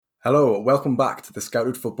Hello, welcome back to the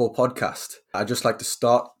Scouted Football Podcast. I'd just like to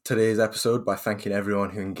start today's episode by thanking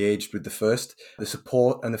everyone who engaged with the first. The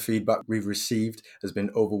support and the feedback we've received has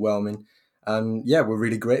been overwhelming, and yeah, we're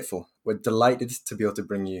really grateful. We're delighted to be able to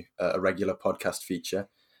bring you a regular podcast feature,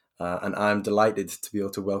 and I'm delighted to be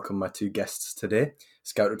able to welcome my two guests today.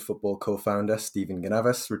 Scouted Football co-founder Stephen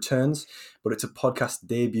Ganavis returns, but it's a podcast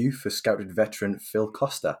debut for Scouted veteran Phil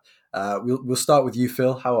Costa. We'll start with you,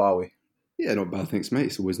 Phil. How are we? Yeah, not bad, thanks, mate.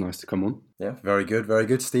 It's always nice to come on. Yeah, very good, very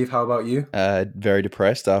good. Steve, how about you? Very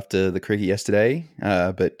depressed after the cricket yesterday,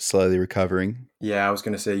 but slowly recovering. Yeah, I was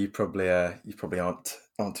going to say you probably aren't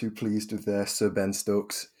too pleased with Sir Ben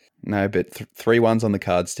Stokes. No, but 3-1s on the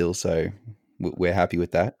card still, so we're happy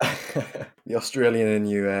with that. The Australian in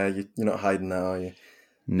you, you're not hiding that, are you?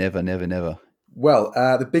 Never, never, never. Well,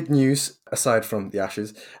 the big news, aside from the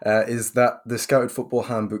Ashes, is that the Scouted Football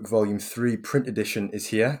Handbook Volume 3 print edition is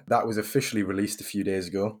here. That was officially released a few days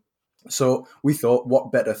ago. So we thought,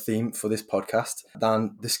 what better theme for this podcast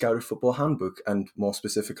than the Scouted Football Handbook, and more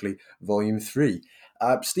specifically, Volume 3.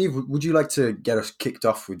 Steve, would you like to get us kicked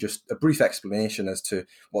off with just a brief explanation as to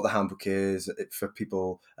what the handbook is for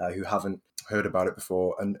people who haven't heard about it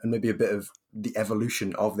before, and maybe a bit of the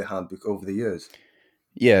evolution of the handbook over the years?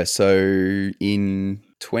 Yeah, so in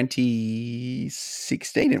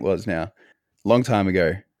 2016 it was now, long time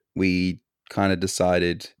ago, we kind of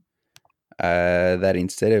decided that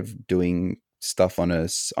instead of doing stuff on our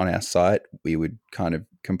site, we would kind of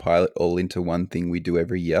compile it all into one thing we do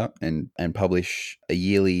every year and publish a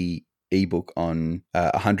yearly ebook on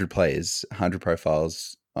 100 players, 100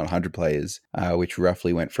 profiles on 100 players, which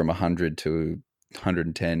roughly went from 100 to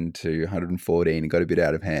 110 to 114 and got a bit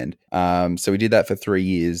out of hand. So we did that for 3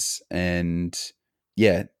 years, and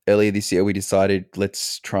yeah, earlier this year we decided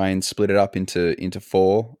let's try and split it up into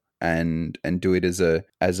 4 and do it as a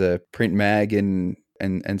print mag and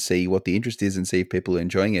see what the interest is and see if people are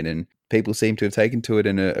enjoying it. And people seem to have taken to it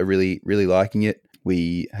and are really, really liking it.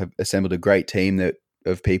 We have assembled a great team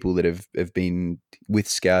of people that have been with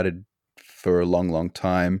Scouted for a long, long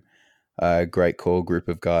time. A great core group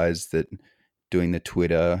of guys that doing the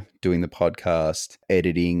Twitter, doing the podcast,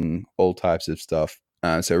 editing, all types of stuff.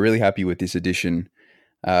 So really happy with this edition.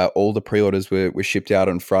 All the pre-orders were shipped out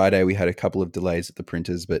on Friday. We had a couple of delays at the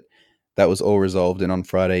printers, but that was all resolved. And on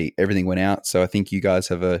Friday, everything went out. So I think you guys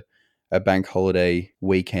have a bank holiday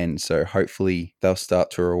weekend. So hopefully they'll start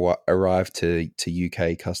to arrive to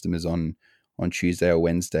UK customers on Tuesday or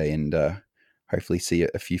Wednesday, and hopefully see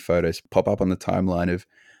a few photos pop up on the timeline of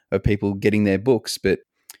people getting their books. But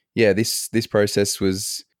yeah, this process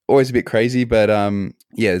was always a bit crazy, but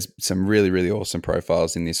yeah, there's some really, really awesome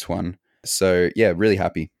profiles in this one. So yeah, really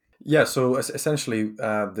happy. Yeah, so essentially,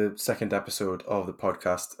 the second episode of the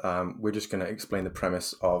podcast, we're just going to explain the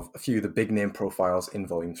premise of a few of the big name profiles in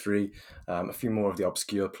Volume 3, a few more of the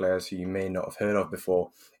obscure players who you may not have heard of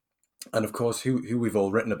before, and of course, who we've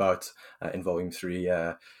all written about in Volume 3.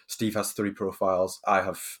 Steve has 3 profiles, I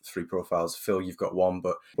have 3 profiles, Phil, you've got 1,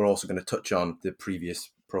 but we're also going to touch on the previous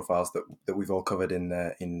profiles that we've all covered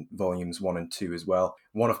in volumes 1 and 2 as well.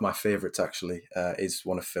 One of my favourites actually is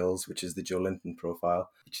one of Phil's, which is the Joe Linton profile,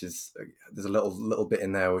 which is there's a little bit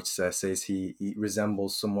in there which says he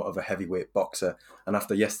resembles somewhat of a heavyweight boxer, and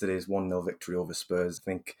after yesterday's 1-0 victory over Spurs, I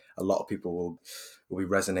think a lot of people will be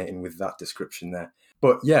resonating with that description there.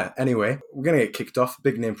 But yeah, anyway, we're going to get kicked off.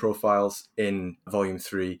 Big name profiles in Volume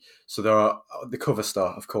 3. So there are the cover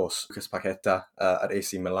star, of course, Lucas Paqueta at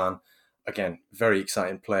AC Milan. Again, very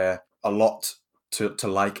exciting player. A lot to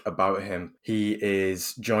like about him. He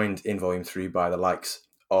is joined in Volume 3 by the likes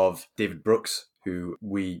of David Brooks, who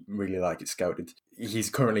we really like at Scouted.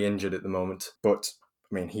 He's currently injured at the moment, but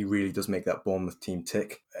I mean, he really does make that Bournemouth team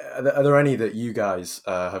tick. Are there any that you guys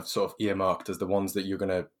have sort of earmarked as the ones that you're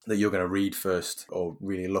gonna read first or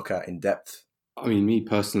really look at in depth? I mean, me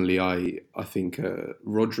personally, I think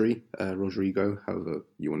Rodrigo, however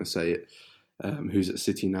you want to say it, who's at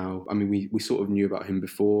City now. I mean, we sort of knew about him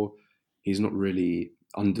before. He's not really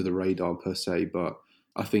under the radar per se, but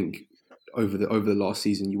I think over the last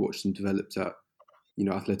season, you watched him develop at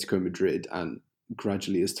Atletico Madrid, and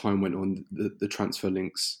gradually as time went on, the transfer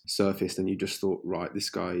links surfaced, and you just thought, right, this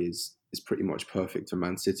guy is pretty much perfect for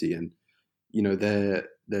Man City. And their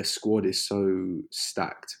squad is so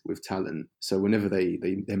stacked with talent, so whenever they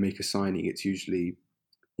make a signing, it's usually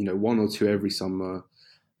 1 or 2 every summer,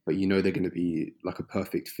 but they're going to be like a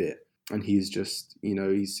perfect fit. And he's just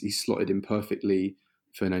he's slotted in perfectly.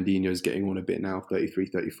 Fernandinho's getting on a bit now, 33,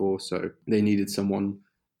 34, so they needed someone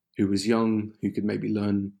who was young, who could maybe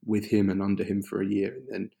learn with him and under him for a year, and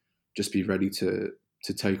then just be ready to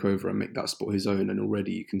take over and make that spot his own. And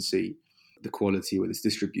already you can see the quality with his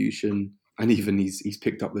distribution, and even he's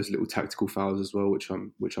picked up those little tactical fouls as well,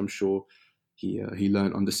 which I'm sure he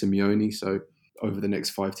learned under Simeone. So over the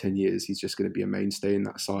next 5-10 years, he's just going to be a mainstay in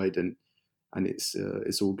that side, and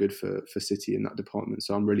it's all good for City in that department.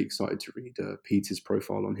 So I'm really excited to read Peter's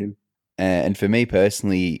profile on him. And for me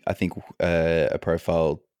personally, I think a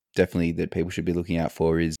profile definitely that people should be looking out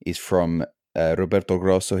for is from Roberto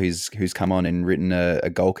Grosso, who's come on and written a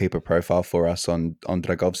goalkeeper profile for us on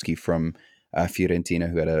Dragowski from Fiorentina,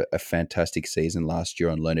 who had a fantastic season last year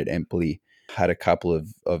on loan at Empoli. Had a couple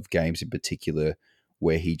of games in particular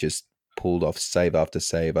where he just pulled off save after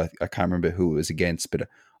save. I can't remember who it was against, but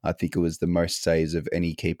I think it was the most saves of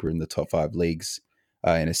any keeper in the top 5 leagues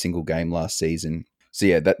in a single game last season. So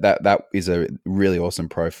yeah, that is a really awesome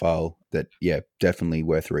profile that, yeah, definitely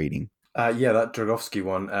worth reading. Yeah, that Dragowski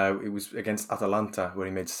one. It was against Atalanta where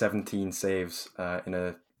he made 17 saves in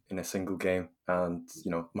a single game, and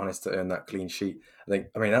managed to earn that clean sheet. I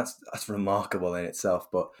mean that's remarkable in itself.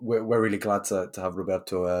 But we're really glad to have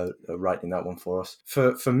Roberto writing that one for us.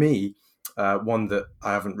 For me, one that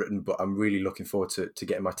I haven't written but I'm really looking forward to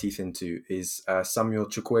getting my teeth into is Samuel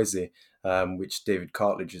Chukwueze, which David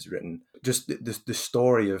Cartledge has written. Just the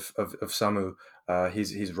story of Samu,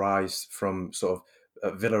 his rise from sort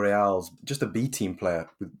of Villarreal's just a B team player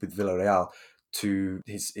with Villarreal to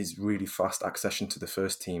his really fast accession to the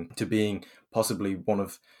first team, to being possibly one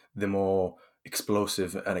of the more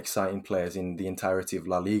explosive and exciting players in the entirety of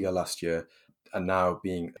La Liga last year, and now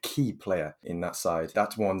being a key player in that side.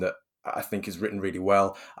 That's one that I think is written really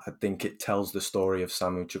well. I think it tells the story of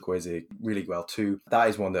Samu Chukwueze really well too. That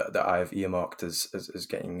is one that I have earmarked as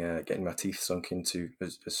getting my teeth sunk into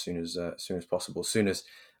as soon as possible. As soon as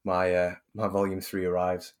my volume 3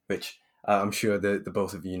 arrives, which I'm sure the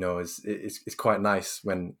both of you know is quite nice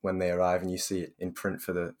when they arrive and you see it in print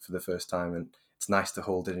for the first time, and it's nice to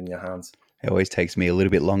hold it in your hands. It always takes me a little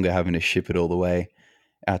bit longer having to ship it all the way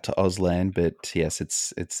out to Auslan, but yes,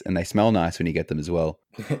 it's and they smell nice when you get them as well.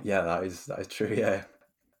 Yeah, that is true. Yeah.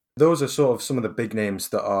 Those are sort of some of the big names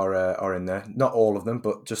that are in there. Not all of them,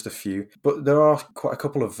 but just a few. But there are quite a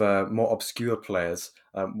couple of more obscure players.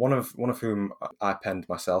 One of whom I penned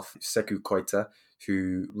myself, Sekou Koita,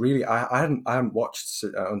 who really I hadn't watched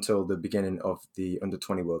until the beginning of the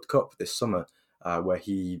Under-20 World Cup this summer, where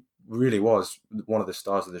he really was one of the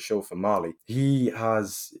stars of the show for Mali. He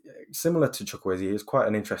has, similar to Chukwueze, he has quite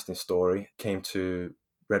an interesting story. Came to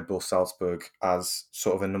Red Bull Salzburg as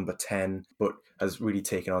sort of a number 10, but has really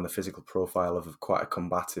taken on the physical profile of quite a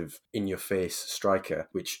combative, in-your-face striker,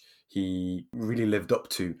 which he really lived up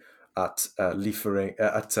to at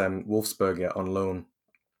Wolfsberger on loan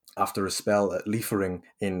after a spell at Liefering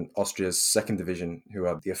in Austria's second division, who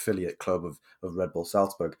are the affiliate club of Red Bull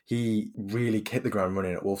Salzburg. He really hit the ground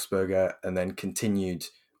running at Wolfsberger and then continued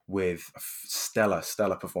with a stellar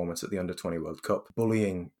performance at the Under-20 World Cup,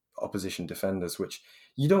 bullying opposition defenders, which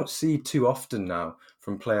you don't see too often now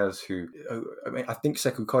from players who, I mean, I think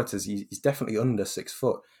Sekou Koita, he's definitely under 6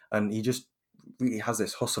 foot, and he just really has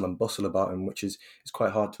this hustle and bustle about him, which is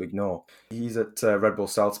quite hard to ignore. He's at Red Bull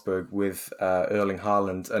Salzburg with Erling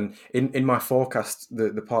Haaland, and in my forecast,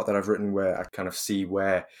 the part that I've written where I kind of see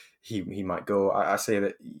where he might go, I say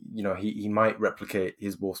that he might replicate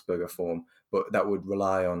his Wolfsberger form, but that would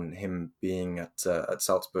rely on him being at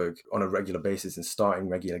Salzburg on a regular basis and starting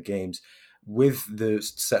regular games, with the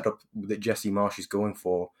setup that Jesse Marsch is going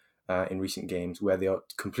for in recent games, where they are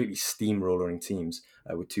completely steamrolling teams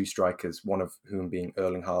with 2 strikers, one of whom being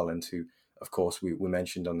Erling Haaland, who, of course, we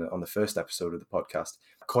mentioned on the first episode of the podcast.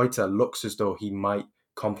 Koita looks as though he might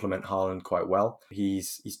complement Haaland quite well.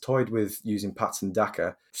 He's toyed with using Patson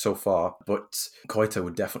Daka so far, but Koita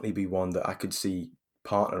would definitely be one that I could see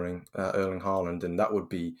partnering Erling Haaland, and that would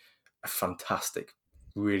be a fantastic,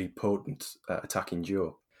 really potent attacking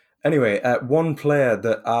duo. Anyway, one player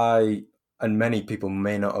that I and many people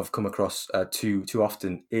may not have come across too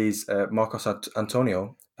often is Marcos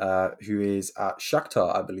Antonio, who is at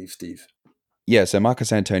Shakhtar, I believe, Steve. Yeah, so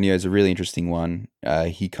Marcos Antonio is a really interesting one.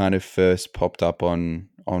 He kind of first popped up on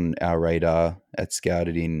our radar at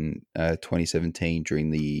Scouted in 2017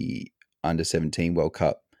 during the Under-17 World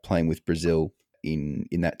Cup, playing with Brazil in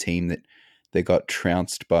that team that they got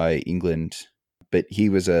trounced by England. But he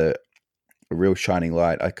was a real shining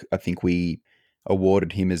light. I think we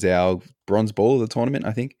awarded him as our bronze ball of the tournament,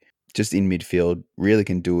 I think. Just in midfield, really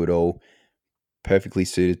can do it all. Perfectly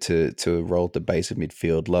suited to a role at the base of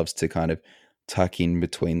midfield. Loves to kind of tuck in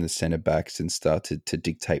between the centre backs and start to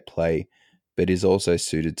dictate play, but is also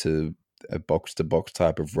suited to a box-to-box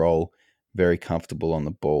type of role. very comfortable on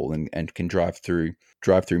the ball and can drive through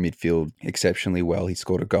midfield exceptionally well. He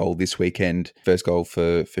scored a goal this weekend, first goal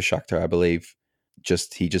for Shakhtar, I believe.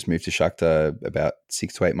 He just moved to Shakhtar about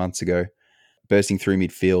 6 to 8 months ago. Bursting through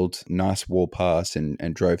midfield, nice wall pass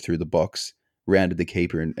and drove through the box, rounded the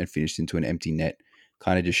keeper and finished into an empty net.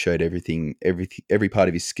 Kind of just showed every part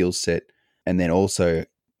of his skill set, and then also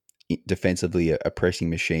defensively a pressing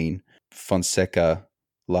machine. Fonseca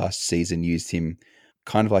last season used him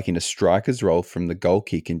kind of like in a striker's role from the goal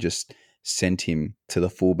kick and just sent him to the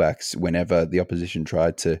fullbacks whenever the opposition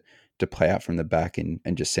tried to play out from the back and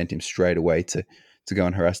just sent him straight away to go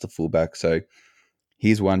and harass the fullback. So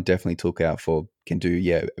he's one definitely to look out for. Can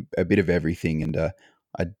do a bit of everything, and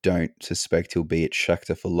I don't suspect he'll be at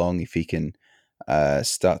Shakhtar for long if he can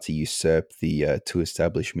start to usurp the two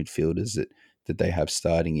established midfielders that they have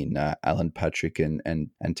starting in Alan Patrick and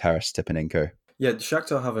Taras Stepanenko. Yeah,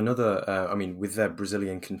 Shakhtar have another. With their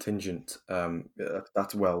Brazilian contingent,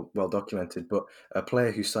 that's well documented. But a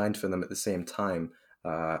player who signed for them at the same time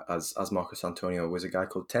as Marcos Antonio was a guy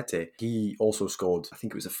called Tete. He also scored. I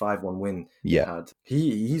think it was a 5-1 win. Yeah. He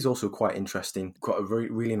had. He's also quite interesting. Got a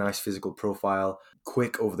really nice physical profile,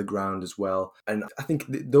 quick over the ground as well. And I think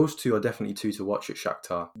those two are definitely two to watch at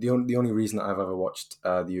Shakhtar. The only reason that I've ever watched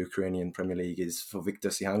the Ukrainian Premier League is for Viktor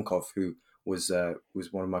Sihankov, who was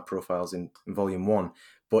one of my profiles in Volume 1.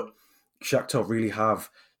 But Shakhtar really have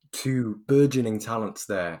two burgeoning talents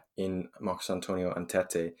there in Marcos Antonio and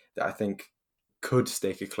Tete that I think could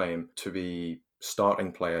stake a claim to be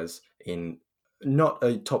starting players in not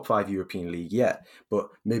a top 5 European league yet, but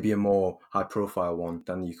maybe a more high-profile one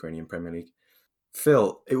than the Ukrainian Premier League.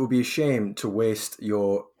 Phil, it would be a shame to waste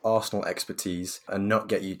your Arsenal expertise and not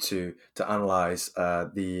get you to analyse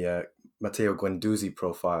the Matteo Guendouzi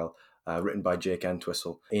profile written by Jake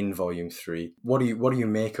Entwistle in Volume 3. What do you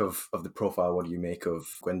make of the profile? What do you make of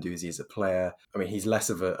Guendouzi as a player? I mean, he's less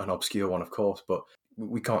of an obscure one, of course, but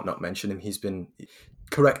we can't not mention him. He's been,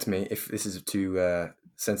 correct me if this is too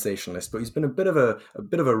sensationalist, but he's been a bit of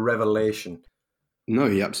a revelation. No,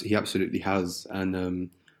 he absolutely has, and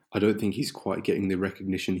I don't think he's quite getting the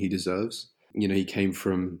recognition he deserves. He came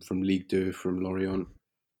from Ligue 2, from Lorient,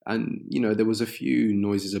 and there was a few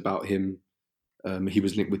noises about him. He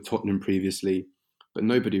was linked with Tottenham previously, but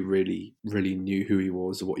nobody really knew who he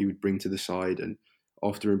was or what he would bring to the side. And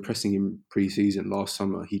after impressing him pre-season last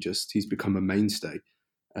summer, he's become a mainstay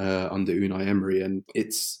under Unai Emery, and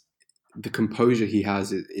it's the composure he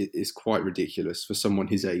has is quite ridiculous for someone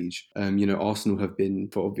his age. Arsenal have been,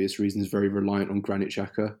 for obvious reasons, very reliant on Granit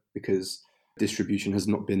Xhaka because distribution has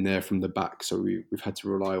not been there from the back, so we've had to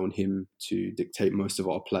rely on him to dictate most of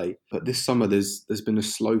our play. But this summer, there's been a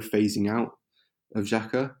slow phasing out of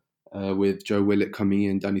Xhaka, with Joe Willett coming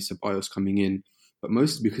in, Dani Ceballos coming in, but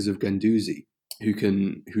mostly because of Guendouzi,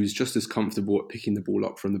 who's just as comfortable at picking the ball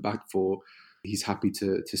up from the back four. He's happy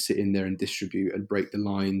to sit in there and distribute and break the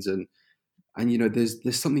lines, and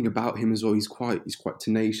there's something about him as well. He's quite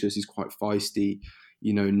tenacious. He's quite feisty.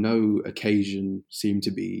 No occasion seemed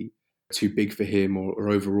to be too big for him or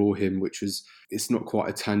overawe him, it's not quite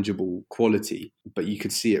a tangible quality, but you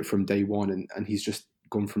could see it from day one, and he's just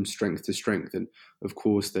gone from strength to strength. And of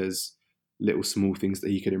course there's little small things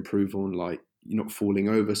that he could improve on, like not falling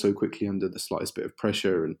over so quickly under the slightest bit of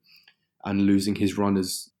pressure and losing his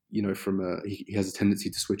runners. He has a tendency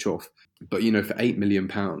to switch off. But for £8 million,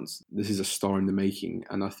 this is a star in the making,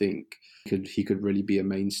 and I think he could really be a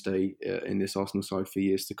mainstay in this Arsenal side for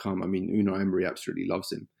years to come. I mean, Unai Emery absolutely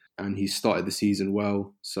loves him, and he started the season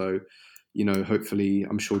well. So, hopefully,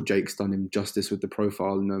 I'm sure Jake's done him justice with the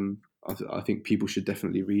profile, and I think people should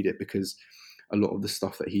definitely read it because a lot of the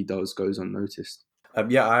stuff that he does goes unnoticed.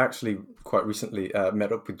 I actually quite recently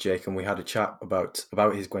met up with Jake, and we had a chat about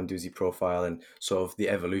his Guendouzi profile and sort of the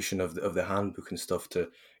evolution of the handbook and stuff to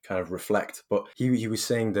kind of reflect. But he was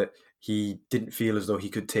saying that he didn't feel as though he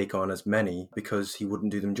could take on as many because he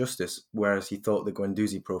wouldn't do them justice. Whereas he thought the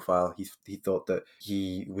Guendouzi profile, he thought that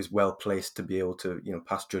he was well placed to be able to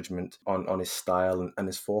pass judgment on his style and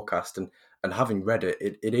his forecast. And having read it,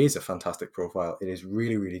 it is a fantastic profile. It is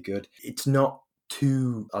really, really good. It's not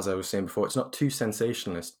too, as I was saying before, it's not too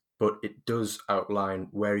sensationalist, but it does outline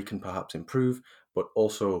where he can perhaps improve, but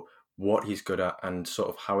also what he's good at and sort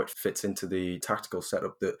of how it fits into the tactical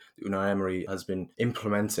setup that Unai Emery has been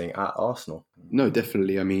implementing at Arsenal. No,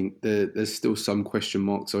 definitely. I mean, there's still some question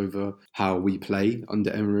marks over how we play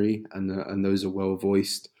under Emery, and those are well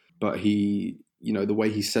voiced. But he, the way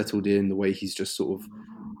he's settled in, the way he's just sort of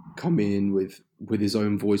come in with his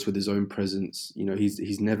own voice, with his own presence.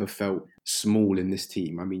 He's never felt small in this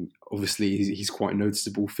team. I mean, obviously he's quite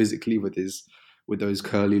noticeable physically with those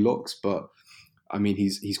curly locks, but I mean,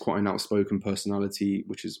 he's quite an outspoken personality,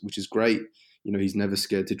 which is great. You know, he's never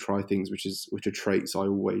scared to try things, which are traits I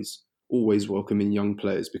always welcome in young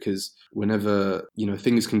players, because whenever, you know,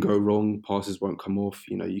 things can go wrong, passes won't come off,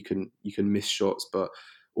 you know, you can miss shots, but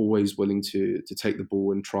always willing to take the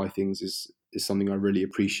ball and try things is something I really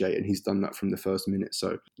appreciate, and he's done that from the first minute.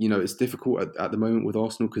 So, you know, it's difficult at the moment with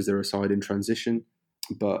Arsenal because they're a side in transition,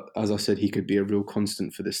 but as I said, he could be a real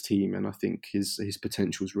constant for this team, and I think his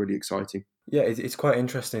potential is really exciting. Yeah, it's quite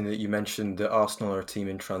interesting that you mentioned that Arsenal are a team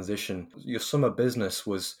in transition. Your summer business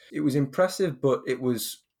was impressive, but it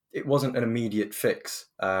wasn't an immediate fix,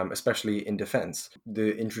 especially in defence.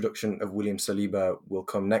 The introduction of William Saliba will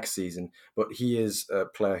come next season, but he is a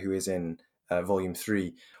player who is in Volume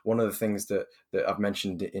 3. One of the things that I've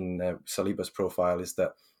mentioned in Saliba's profile is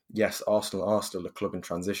that, yes, Arsenal are still a club in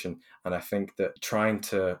transition, and I think that trying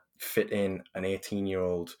to fit in an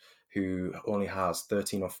 18-year-old who only has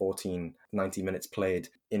 13 or 14 90 minutes played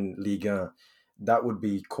in Ligue 1, that would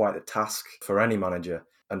be quite a task for any manager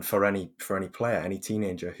and for any player, any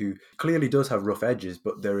teenager who clearly does have rough edges,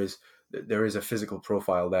 but there is a physical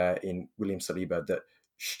profile there in William Saliba that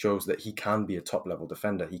shows that he can be a top level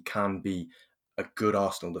defender. He can be a good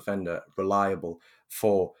Arsenal defender, reliable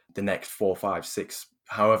for the next 4, 5, 6,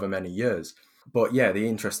 however many years. But yeah, the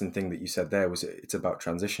interesting thing that you said there was it's about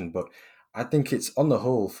transition. But I think it's on the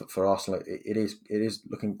whole for Arsenal, it is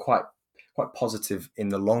looking quite positive in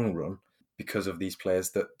the long run because of these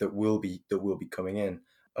players that will be coming in.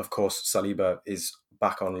 Of course, Saliba is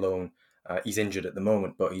back on loan. He's injured at the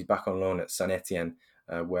moment, but he's back on loan at Saint Etienne,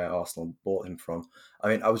 where Arsenal bought him from. I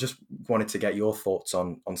mean, I was just wanted to get your thoughts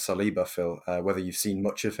on Saliba, Phil. Whether you've seen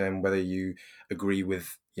much of him, whether you agree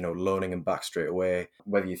with, you know, loaning him back straight away,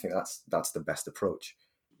 whether you think that's the best approach.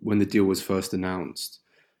 When the deal was first announced,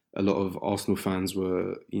 a lot of Arsenal fans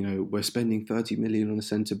were, you know, we're spending 30 million on a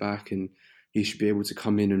centre back and he should be able to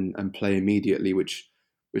come in and play immediately, which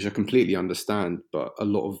I completely understand. But a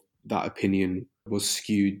lot of that opinion was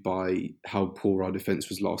skewed by how poor our defence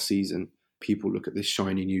was last season. People look at this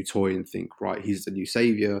shiny new toy and think, right, he's the new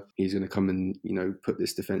saviour. He's going to come and, you know, put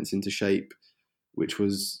this defence into shape, which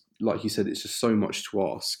was, like you said, it's just so much to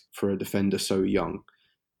ask for a defender so young,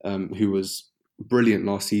 who was brilliant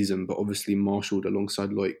last season, but obviously marshalled alongside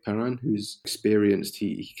Loic Perrin, who's experienced.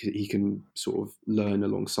 He can sort of learn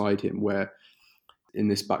alongside him, where in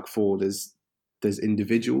this back four there's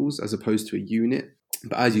individuals as opposed to a unit.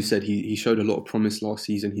 But as you said, he showed a lot of promise last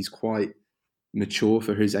season. He's quite mature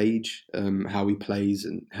for his age, how he plays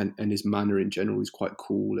and his manner in general is quite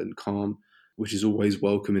cool and calm, which is always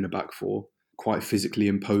welcome in a back four. Quite physically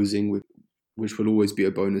imposing, which will always be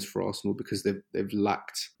a bonus for Arsenal because they've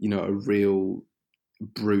lacked, you know, a real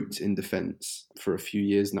brute in defence for a few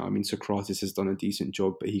years now. I mean, Socrates has done a decent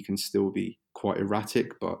job, but he can still be quite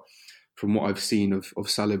erratic. But from what I've seen of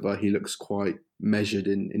Saliba, he looks quite measured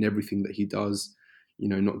in everything that he does, you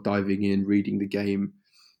know, not diving in, reading the game.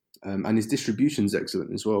 And his distribution's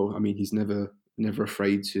excellent as well. I mean, he's never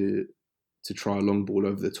afraid to try a long ball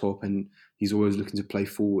over the top, and he's always looking to play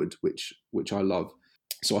forward, which I love.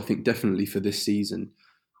 So I think definitely for this season,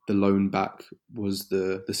 the loan back was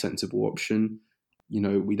the sensible option. You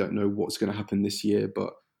know, we don't know what's going to happen this year,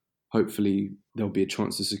 but hopefully there'll be a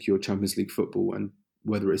chance to secure Champions League football. And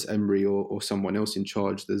whether it's Emery or someone else in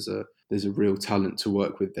charge, there's a real talent to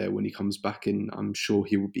work with there when he comes back, and I'm sure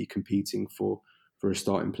he will be competing for a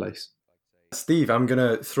starting place. Steve, I'm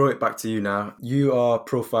going to throw it back to you now. You are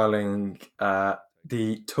profiling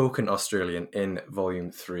the token Australian in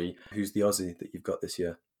Volume 3. Who's the Aussie that you've got this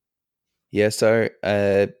year? Yeah, so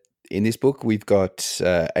in this book, we've got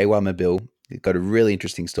Awa Mabil. He's got a really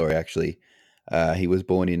interesting story, actually. He was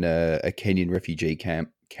born in a Kenyan refugee camp,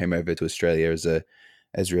 came over to Australia as a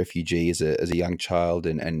refugee, as a young child,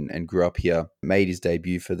 and grew up here. Made his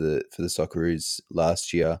debut for the Socceroos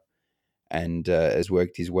last year, and has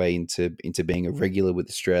worked his way into being a regular with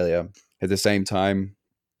Australia. At the same time,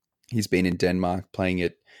 he's been in Denmark playing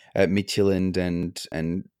at Midtjylland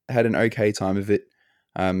and had an okay time of it.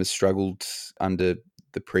 Has struggled under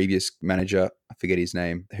the previous manager, I forget his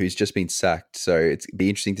name, who's just been sacked. So it'd be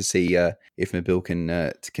interesting to see if Mabil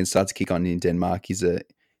can start to kick on in Denmark. He's got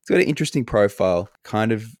an interesting profile,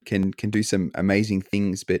 kind of can do some amazing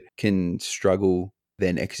things, but can struggle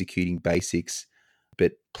then executing basics.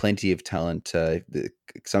 But plenty of talent.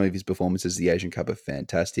 Some of his performances at the Asian Cup are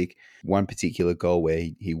fantastic. One particular goal where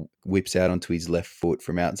he whips out onto his left foot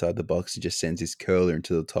from outside the box and just sends his curler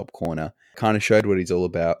into the top corner. Kind of showed what he's all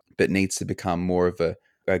about, but needs to become more of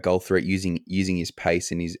a goal threat using his pace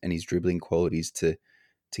and his dribbling qualities to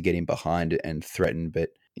get him behind and threaten. But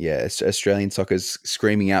yeah, Australian soccer's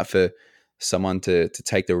screaming out for someone to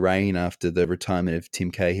take the reign after the retirement of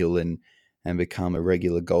Tim Cahill and become a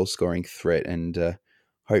regular goal scoring threat. And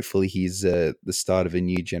hopefully he's the start of a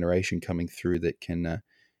new generation coming through that can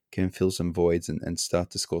fill some voids and start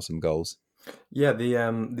to score some goals. Yeah, the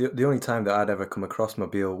only time that I'd ever come across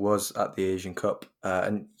Mobile was at the Asian Cup,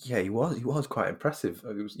 and yeah, he was quite impressive.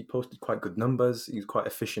 He posted quite good numbers. He was quite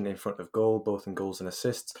efficient in front of goal, both in goals and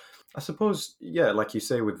assists. I suppose, yeah, like you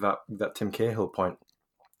say with that Tim Cahill point,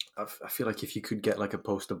 I feel like if you could get like a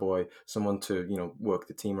poster boy, someone to work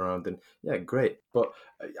the team around, then yeah, great. But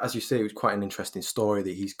as you say, it was quite an interesting story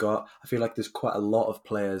that he's got. I feel like there's quite a lot of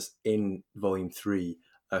players in Volume 3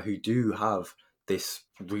 who do have this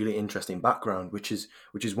really interesting background, which is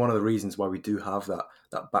one of the reasons why we do have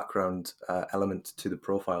that background element to the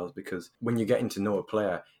profiles. Because when you're getting to know a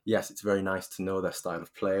player, yes, it's very nice to know their style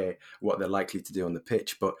of play, what they're likely to do on the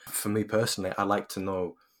pitch. But for me personally, I like to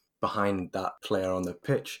know behind that player on the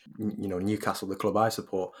pitch. Newcastle, the club I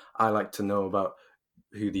support, I like to know about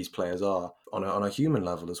who these players are on a human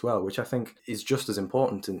level as well, which I think is just as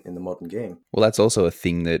important in the modern game. Well, that's also a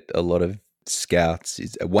thing that a lot of scouts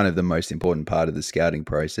is one of the most important part of the scouting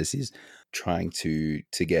process is trying to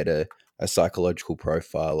get a psychological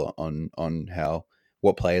profile on how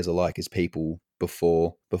what players are like as people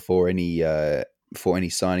before any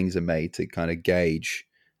signings are made to kind of gauge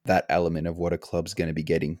that element of what a club's going to be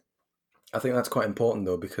getting. I think that's quite important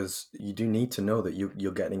though, because you do need to know that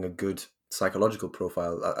you're getting a good psychological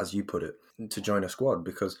profile, as you put it, to join a squad.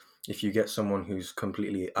 Because if you get someone who's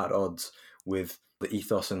completely at odds with the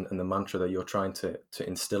ethos and the mantra that you're trying to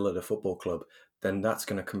instill at a football club, then that's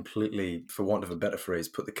going to completely, for want of a better phrase,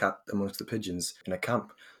 put the cat amongst the pigeons in a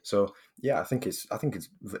camp. So yeah, I think it's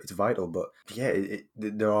vital. But yeah,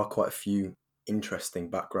 there are quite a few interesting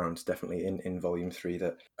backgrounds definitely in Volume 3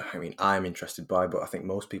 that I'm interested by, but I think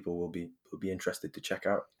most people will be interested to check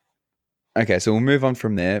out. Okay, so we'll move on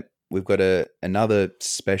from there. We've got another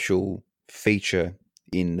special feature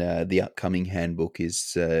in the upcoming handbook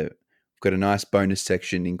is we've got a nice bonus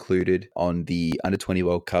section included on the Under-20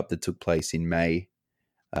 World Cup that took place in May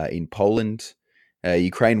in Poland.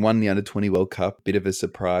 Ukraine won the Under-20 World Cup, bit of a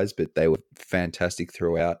surprise, but they were fantastic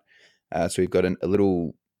throughout. So we've got a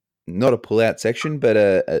little, not a pull-out section, but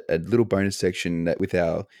a little bonus section that with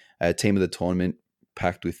our team of the tournament,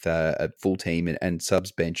 packed with a full team and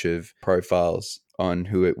subs bench of profiles on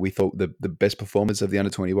who we thought the best performers of the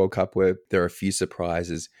Under-20 World Cup were. There are a few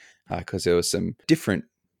surprises because there were some different,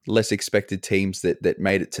 less expected teams that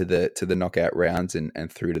made it to the knockout rounds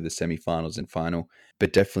and through to the semi-finals and final.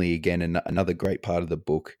 But definitely, again, another great part of the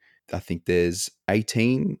book. I think there's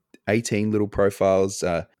 18 little profiles,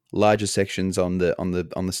 larger sections on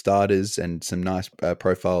the starters, and some nice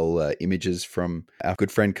profile images from our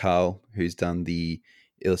good friend Carl, who's done the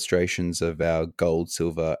illustrations of our gold,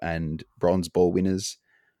 silver, and bronze ball winners.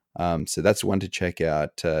 So that's one to check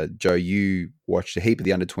out. Joe, you watched a heap of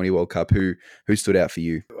the Under-20 World Cup. Who stood out for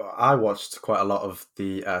you? I watched quite a lot of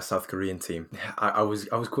the South Korean team. I was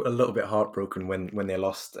a little bit heartbroken when they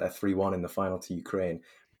lost 3-1 in the final to Ukraine.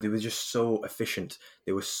 They were just so efficient.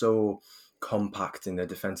 They were so compact in their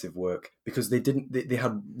defensive work because they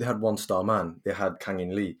had one star man. They had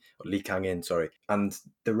Lee Kang-in, sorry, and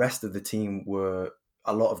the rest of the team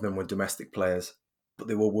a lot of them were domestic players, but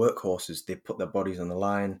they were workhorses. They put their bodies on the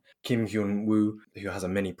line. Kim Hyun-woo, who has a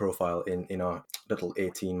mini profile in our little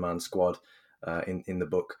 18-man squad in the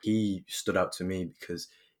book, he stood out to me because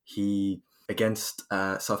he, against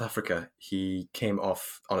South Africa, he came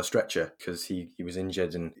off on a stretcher because he was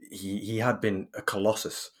injured, and he had been a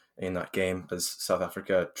colossus in that game as South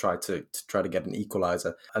Africa tried to get an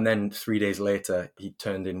equaliser. And then 3 days later, he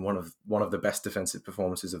turned in one of the best defensive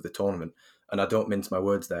performances of the tournament. And I don't mince my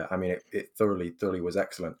words there. I mean, it thoroughly was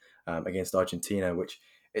excellent against Argentina, which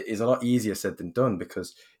is a lot easier said than done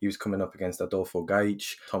because he was coming up against Adolfo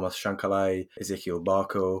Gaich, Thomas Shankalai, Ezekiel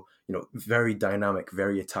Barco, very dynamic,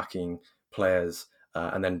 very attacking players.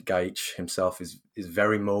 And then Gaich himself is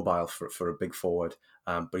very mobile for a big forward.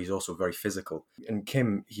 But he's also very physical. And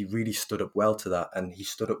Kim, he really stood up well to that, and he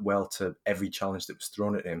stood up well to every challenge that was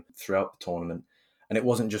thrown at him throughout the tournament. And it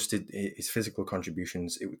wasn't just his physical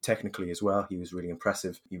contributions, technically as well. He was really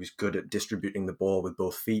impressive. He was good at distributing the ball with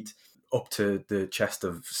both feet up to the chest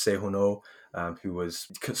of Sehun-oh, who was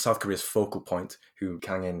South Korea's focal point, who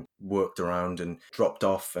Kang-in worked around and dropped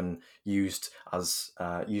off and used as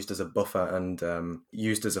a buffer and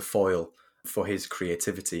used as a foil for his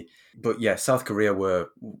creativity. But yeah, South Korea were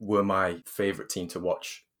my favourite team to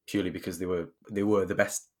watch purely because they were the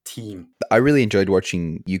best team. I really enjoyed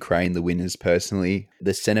watching Ukraine, the winners, personally.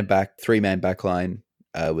 The centre back 3-man backline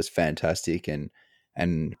was fantastic, and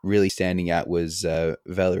And really standing out was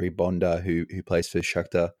Valerie Bonda, who plays for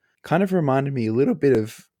Shakhtar. Kind of reminded me a little bit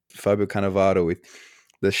of Fabio Cannavaro with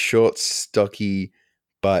the short, stocky,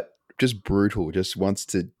 but just brutal. Just wants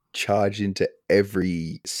to charge into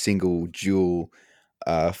every single duel,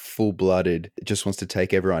 full-blooded. Just wants to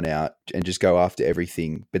take everyone out and just go after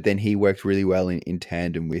everything. But then he worked really well in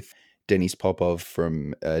tandem with Denis Popov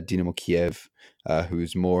from Dynamo Kiev,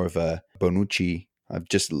 who's more of a Bonucci. I'm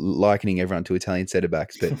just likening everyone to Italian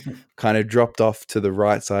centre-backs, but kind of dropped off to the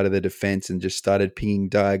right side of the defence and just started pinging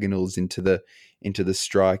diagonals into the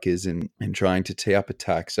strikers and trying to tee up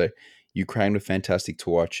attack. So Ukraine were fantastic to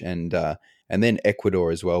watch, and then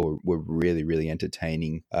Ecuador as well were really, really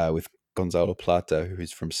entertaining with Gonzalo Plata,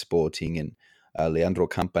 who's from Sporting, and Leandro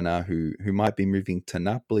Campana, who might be moving to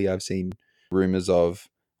Napoli. I've seen rumours of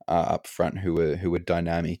up front who were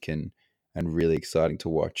dynamic and really exciting to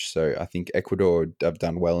watch. So I think Ecuador have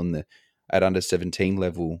done well at under 17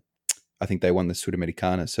 level. I think they won the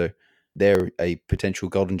Sudamericana, so they're a potential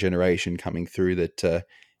golden generation coming through that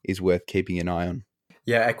is worth keeping an eye on.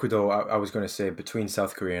 Yeah, Ecuador, I was going to say between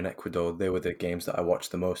South Korea and Ecuador, they were the games that I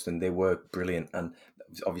watched the most, and they were brilliant. And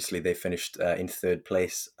obviously they finished in third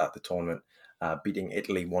place at the tournament, beating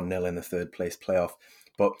Italy 1-0 in the third place playoff.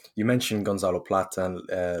 But you mentioned Gonzalo Plata and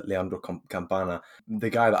Leandro Campana. The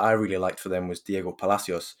guy that I really liked for them was Diego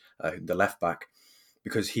Palacios, the left back,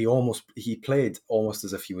 because he played almost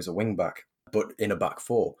as if he was a wing back, but in a back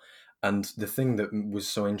four. And the thing that was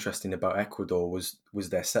so interesting about Ecuador was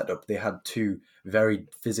their setup. They had two very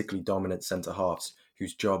physically dominant centre halves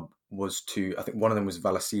whose job was to, I think one of them was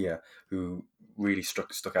Valacia, who really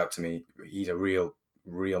stuck out to me. He's a real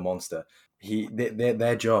monster.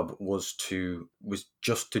 Their job was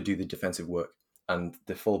just to do the defensive work, and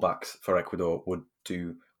the fullbacks for Ecuador would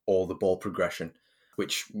do all the ball progression,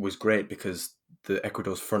 which was great because the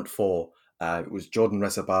Ecuador's front four was Jordan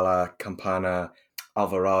Rezabala, Campana,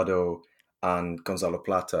 Alvarado, and Gonzalo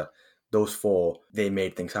Plata. Those four, they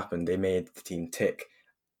made things happen. They made the team tick.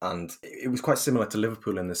 And it was quite similar to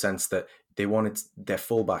Liverpool in the sense that they wanted their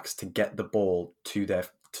fullbacks to get the ball to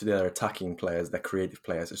their attacking players, their creative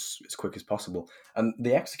players, as quick as possible. And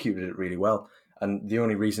they executed it really well. And the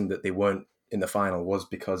only reason that they weren't in the final was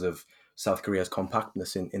because of South Korea's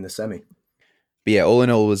compactness in the semi. But yeah, all in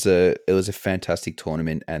all, it was a fantastic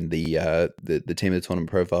tournament, and the team of the tournament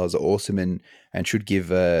profiles are awesome and should give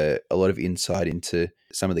a lot of insight into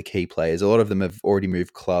some of the key players. A lot of them have already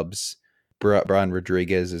moved clubs. Brian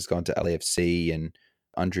Rodriguez has gone to LAFC, and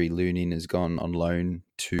Andre Lunin has gone on loan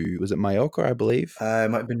to, was it Mallorca, I believe? It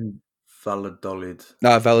might have been Valladolid.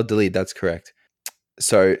 No, Valladolid, that's correct.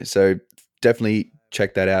 So definitely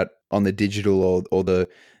check that out on the digital or the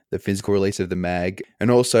physical release of the mag.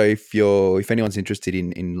 And also if anyone's interested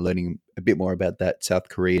in learning a bit more about that South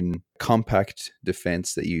Korean compact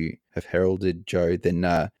defense that you have heralded, Joe,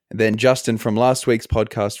 then Justin from last week's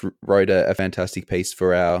podcast wrote a fantastic piece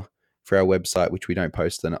for our website, which we don't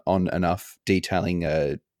post on enough,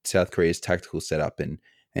 detailing South Korea's tactical setup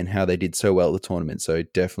and how they did so well at the tournament. So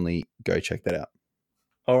definitely go check that out.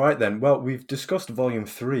 All right, then. Well, we've discussed Volume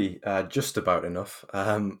 3 just about enough,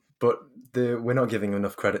 but we're not giving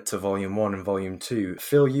enough credit to Volume 1 and Volume 2.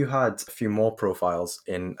 Phil, you had a few more profiles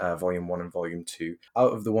in Volume 1 and Volume 2.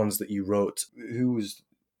 Out of the ones that you wrote, who was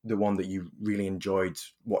the one that you really enjoyed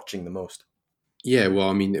watching the most? Yeah, well,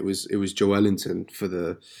 I mean, it was Joe Ellington for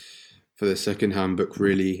the second handbook.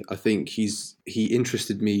 Really, I think he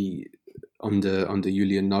interested me under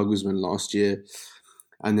Julian Nagelsmann last year.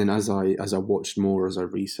 And then as I watched more, as I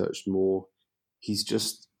researched more, he's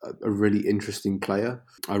just a really interesting player.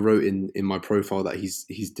 I wrote in my profile that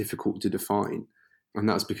he's difficult to define, and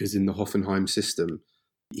that's because in the Hoffenheim system,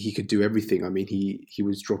 he could do everything. I mean, he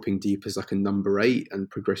was dropping deep as like a number 8 and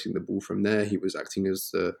progressing the ball from there. He was acting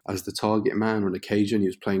as the target man on occasion. He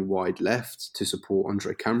was playing wide left to support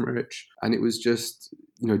Andre Kamrich, and it was just,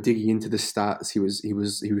 digging into the stats. He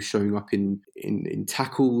was showing up in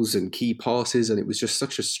tackles and key passes, and it was just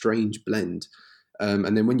such a strange blend.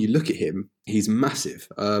 And then when you look at him, he's massive.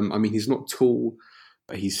 I mean, he's not tall,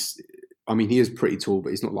 but he is pretty tall,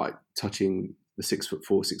 but he's not like touching the 6'4",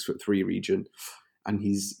 6'3" region. And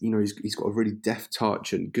he's got a really deft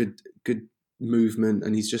touch and good movement,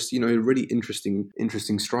 and he's just, a really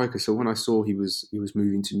interesting striker. So when I saw he was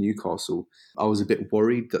moving to Newcastle, I was a bit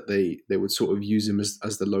worried that they would sort of use him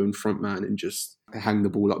as the lone front man and just hang the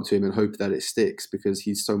ball up to him and hope that it sticks, because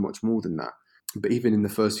he's so much more than that. But even in the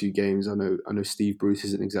first few games, I know Steve Bruce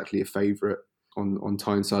isn't exactly a favourite on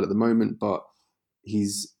Tyneside at the moment, but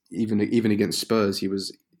he's even against Spurs, he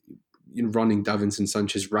was running Davinson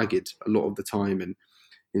Sanchez ragged a lot of the time, and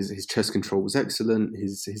his chest control was excellent.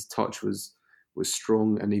 His touch was was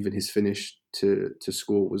strong, and even his finish to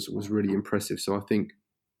score was really impressive. So I think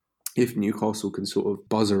if Newcastle can sort of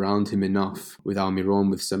buzz around him enough with Almiron,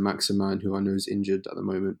 with Saint-Maximin, who I know is injured at the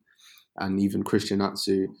moment, and even Christian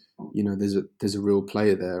Atsu, there's a real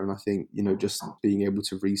player there. And I think, just being able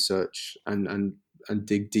to research and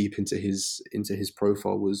dig deep into his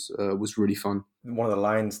profile was really fun. One of the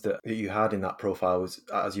lines that you had in that profile was,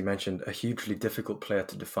 as you mentioned, a hugely difficult player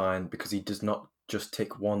to define because he does not just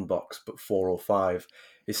tick one box, but 4 or 5.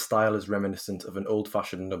 His style is reminiscent of an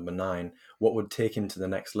old-fashioned number 9. What would take him to the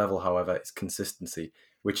next level, however, is consistency,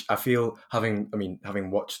 which I feel, having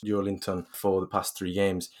watched Joelinton for the past 3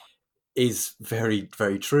 games, is very,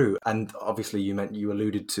 very true. And obviously, you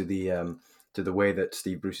alluded to the way that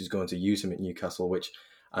Steve Bruce is going to use him at Newcastle, which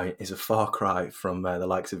is a far cry from the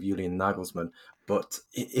likes of Julian Nagelsmann. But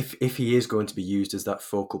if he is going to be used as that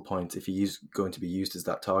focal point, if he is going to be used as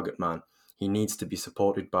that target man, he needs to be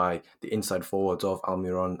supported by the inside forwards of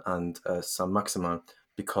Almiron and Saint-Maximin,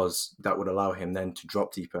 because that would allow him then to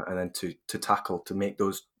drop deeper and then to tackle, to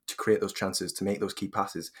create those chances, to make those key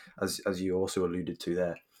passes, as you also alluded to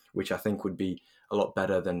there, which I think would be a lot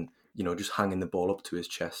better than just hanging the ball up to his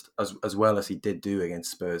chest, as well as he did do against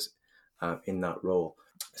Spurs in that role.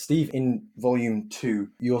 Steve, in volume 2,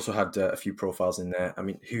 you also had a few profiles in there. I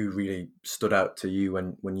mean, who really stood out to you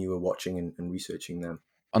when you were watching and researching them?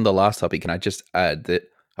 On the last topic, can I just add that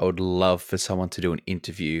I would love for someone to do an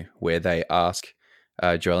interview where they ask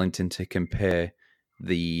Joelinton to compare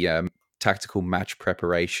the tactical match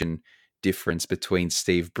preparation difference between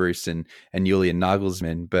Steve Bruce and Julian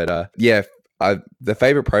Nagelsmann. But the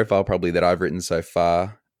favorite profile probably that I've written so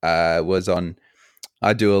far was on.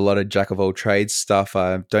 I do a lot of jack of all trades stuff.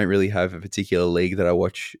 I don't really have a particular league that I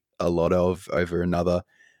watch a lot of over another,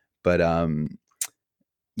 but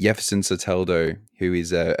Jefferson Soteldo, who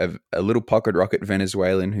is a little pocket rocket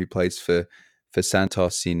Venezuelan who plays for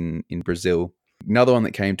Santos in Brazil. Another one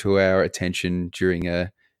that came to our attention during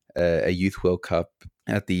a Youth World Cup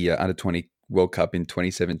at the Under-20 World Cup in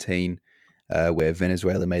 2017, where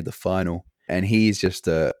Venezuela made the final. And he is just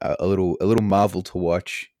a little marvel to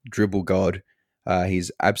watch, dribble god.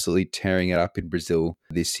 He's absolutely tearing it up in Brazil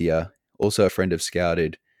this year. Also a friend of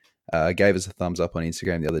Scouted. Gave us a thumbs up on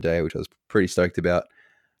Instagram the other day, which I was pretty stoked about.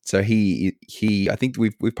 So he I think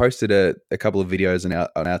we've posted a couple of videos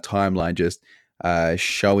on our timeline just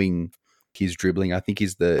showing his dribbling. I think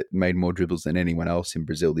he's made more dribbles than anyone else in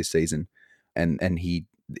Brazil this season. And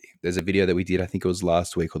there's a video that we did, I think it was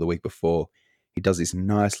last week or the week before. He does this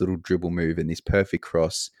nice little dribble move and this perfect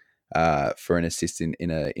cross for an assist in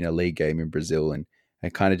a league game in Brazil, and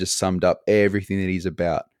it kind of just summed up everything that he's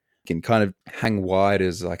about. He can kind of hang wide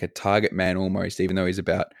as like a target man almost, even though he's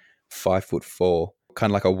about 5'4", kind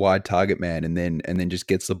of like a wide target man, and then just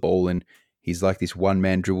gets the ball, and he's like this one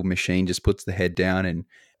man dribble machine, just puts the head down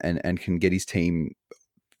and can get his team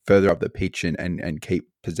further up the pitch and keep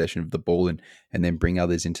possession of the ball and then bring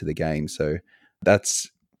others into the game. So that's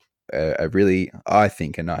a really, I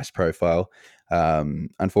think, a nice profile.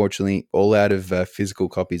 Unfortunately, all out of physical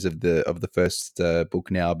copies of the first book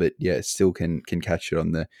now, but yeah, still can catch it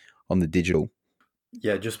on the digital.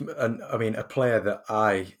 Yeah, a player that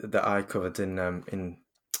I covered in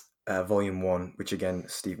volume 1, which again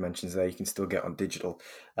Steve mentions there, you can still get on digital.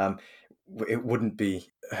 It wouldn't be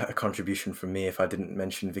a contribution from me if I didn't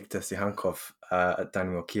mention Viktor Sihankov at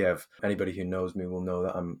Dynamo Kiev. Anybody who knows me will know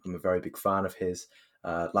that I'm a very big fan of his.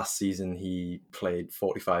 Last season, he played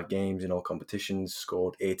 45 games in all competitions,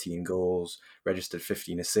 scored 18 goals, registered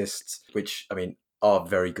 15 assists, which, are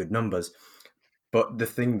very good numbers. But the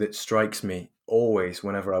thing that strikes me always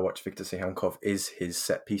whenever I watch Viktor Sihankov is his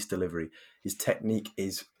set-piece delivery. His technique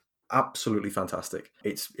is absolutely fantastic.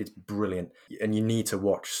 It's brilliant. And you need to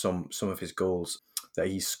watch some of his goals that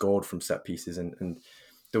he scored from set pieces. And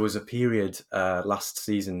there was a period last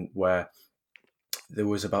season where there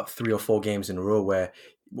was about 3 or 4 games in a row where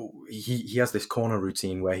he has this corner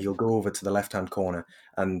routine where he'll go over to the left-hand corner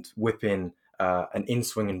and whip in an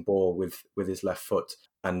in-swinging ball with his left foot.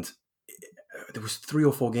 And there was 3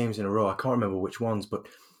 or 4 games in a row, I can't remember which ones, but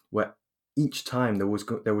where each time there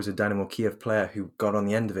was a Dynamo Kiev player who got on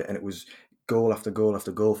the end of it, and it was goal after goal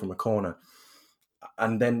after goal from a corner.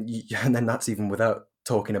 And then that's even without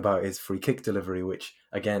talking about his free kick delivery, which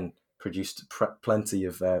again produced plenty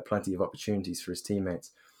of opportunities for his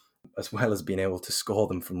teammates, as well as being able to score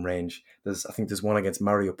them from range. I think there's one against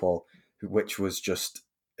Mariupol, which was just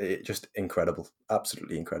incredible,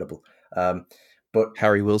 absolutely incredible. But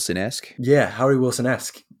Harry Wilson-esque. Yeah, Harry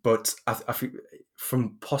Wilson-esque. But I think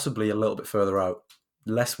from possibly a little bit further out,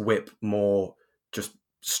 less whip, more just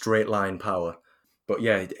straight line power. But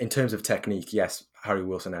yeah, in terms of technique, yes, Harry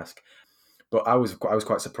Wilson-esque. But I was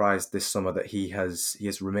quite surprised this summer that he has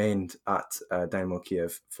remained at Dynamo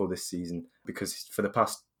Kiev for this season, because for the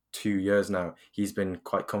past 2 years now he's been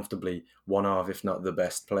quite comfortably one of, if not the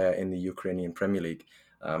best player in the Ukrainian Premier League.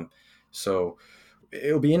 So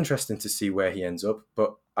it'll be interesting to see where he ends up,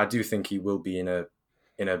 but I do think he will be in a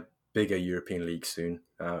bigger European league soon.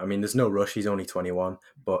 I mean, there's no rush. He's only 21,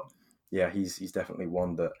 but yeah, he's definitely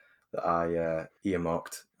one that I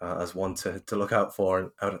earmarked as one to look out for,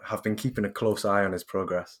 and I have been keeping a close eye on his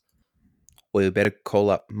progress. Well, you better call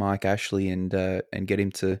up Mike Ashley and get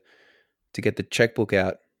him to get the checkbook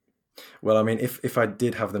out. Well, I mean, if I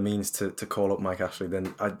did have the means to call up Mike Ashley,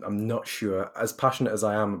 then I'm not sure. As passionate as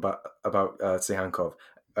I am about Tsihankov,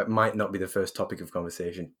 it might not be the first topic of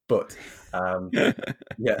conversation. But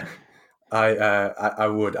yeah, I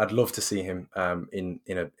would. I'd love to see him in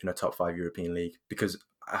a top 5 European league, because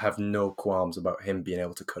I have no qualms about him being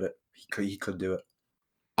able to cut it. He could do it.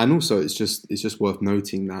 And also, it's just worth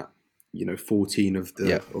noting that 14 of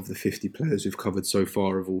the 50 players we've covered so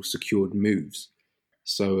far have all secured moves.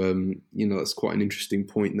 So that's quite an interesting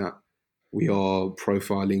point, that we are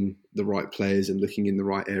profiling the right players and looking in the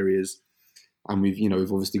right areas. And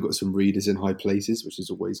we've obviously got some readers in high places, which is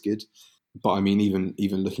always good. But I mean,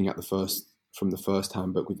 even looking at the first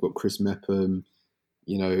handbook, we've got Chris Mepham,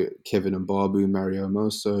 Kevin and Barbu, Mario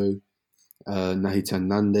Moso, Nahitan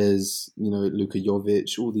Nandez, Luka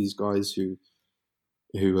Jovic, all these guys who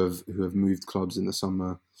have moved clubs in the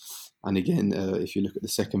summer. And again, if you look at the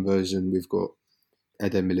second version, we've got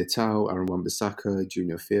Eder Militao, Aaron Wan-Bissaka,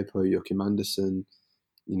 Junior Firpo, Joachim Andersen.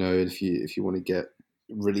 If you want to get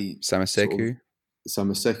really Samaseku.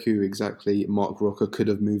 Samaseku, exactly. Mark Rocker could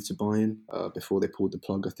have moved to Bayern before they pulled the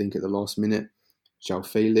plug, I think, at the last minute. João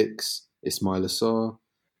Felix, Ismail Assar,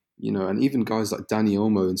 and even guys like Danny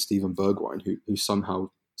Olmo and Steven Bergwijn, who somehow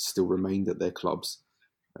still remained at their clubs,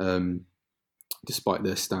 despite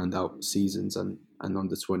their standout seasons and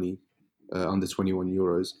under 21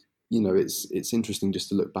 Euros. It's interesting just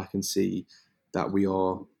to look back and see that we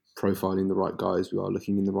are profiling the right guys, we are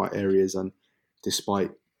looking in the right areas, and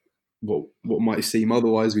despite what might seem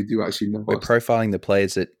otherwise, we do actually know. We're profiling the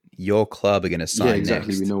players that your club are going to sign. Yeah,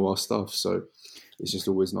 exactly. Next. We know our stuff, so it's just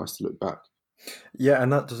always nice to look back. Yeah,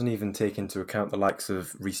 and that doesn't even take into account the likes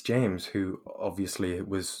of Reece James, who obviously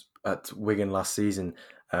was at Wigan last season,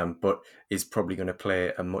 but is probably going to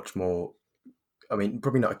play a much more, I mean,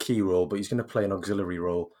 probably not a key role, but he's going to play an auxiliary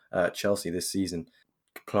role at Chelsea this season,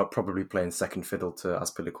 probably playing second fiddle to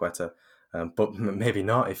Azpilicueta, but maybe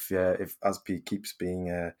not if Azpi keeps being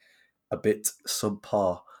a bit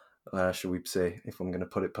subpar, shall we say, if I'm going to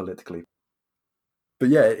put it politically. But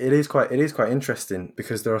yeah, it is quite interesting,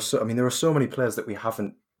 because there are so many players that we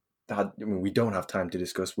haven't had. I mean, we don't have time to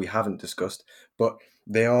discuss. We haven't discussed, but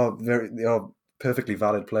they are perfectly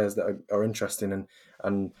valid players that are interesting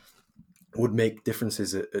and would make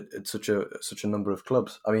differences at such a number of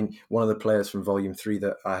clubs. I mean, one of the players from Volume 3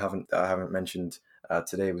 that I haven't mentioned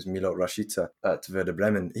today was Milot Rashica at Werder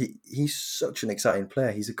Bremen. He's such an exciting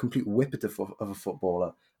player. He's a complete whippet of a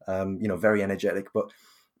footballer. Very energetic. But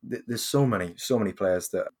there's so many players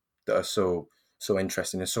that are so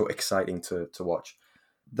interesting and so exciting to watch.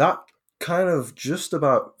 That kind of just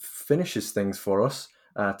about finishes things for us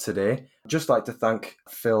today. Just like to thank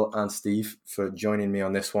Phil and Steve for joining me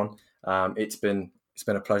on this one. It's been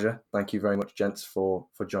a pleasure. Thank you very much, gents, for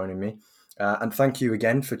joining me. And thank you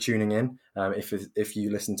again for tuning in. If you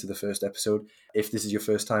listened to the first episode, if this is your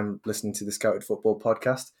first time listening to the Scouted Football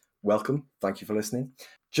podcast, welcome. Thank you for listening.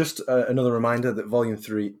 Just another reminder that Volume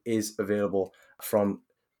 3 is available from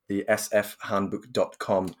the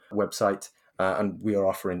sfhandbook.com website, and we are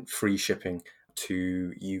offering free shipping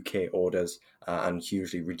to UK orders and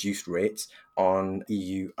hugely reduced rates on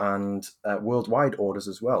EU and worldwide orders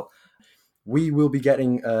as well. We will be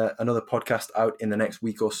getting another podcast out in the next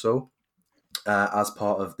week or so, as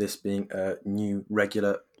part of this being a new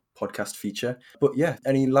regular podcast feature. But yeah,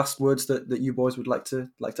 any last words that you boys would like to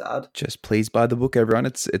add? Just please buy the book, everyone.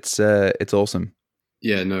 It's awesome.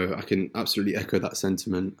 Yeah, no, I can absolutely echo that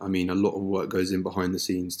sentiment. I mean, a lot of work goes in behind the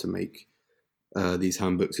scenes to make these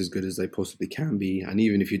handbooks as good as they possibly can be. And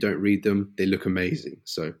even if you don't read them, they look amazing.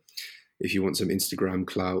 So if you want some Instagram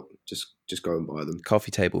clout, just go and buy them.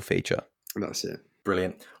 Coffee table feature. That's it.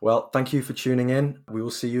 Brilliant. Well, thank you for tuning in. We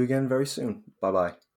will see you again very soon. Bye-bye.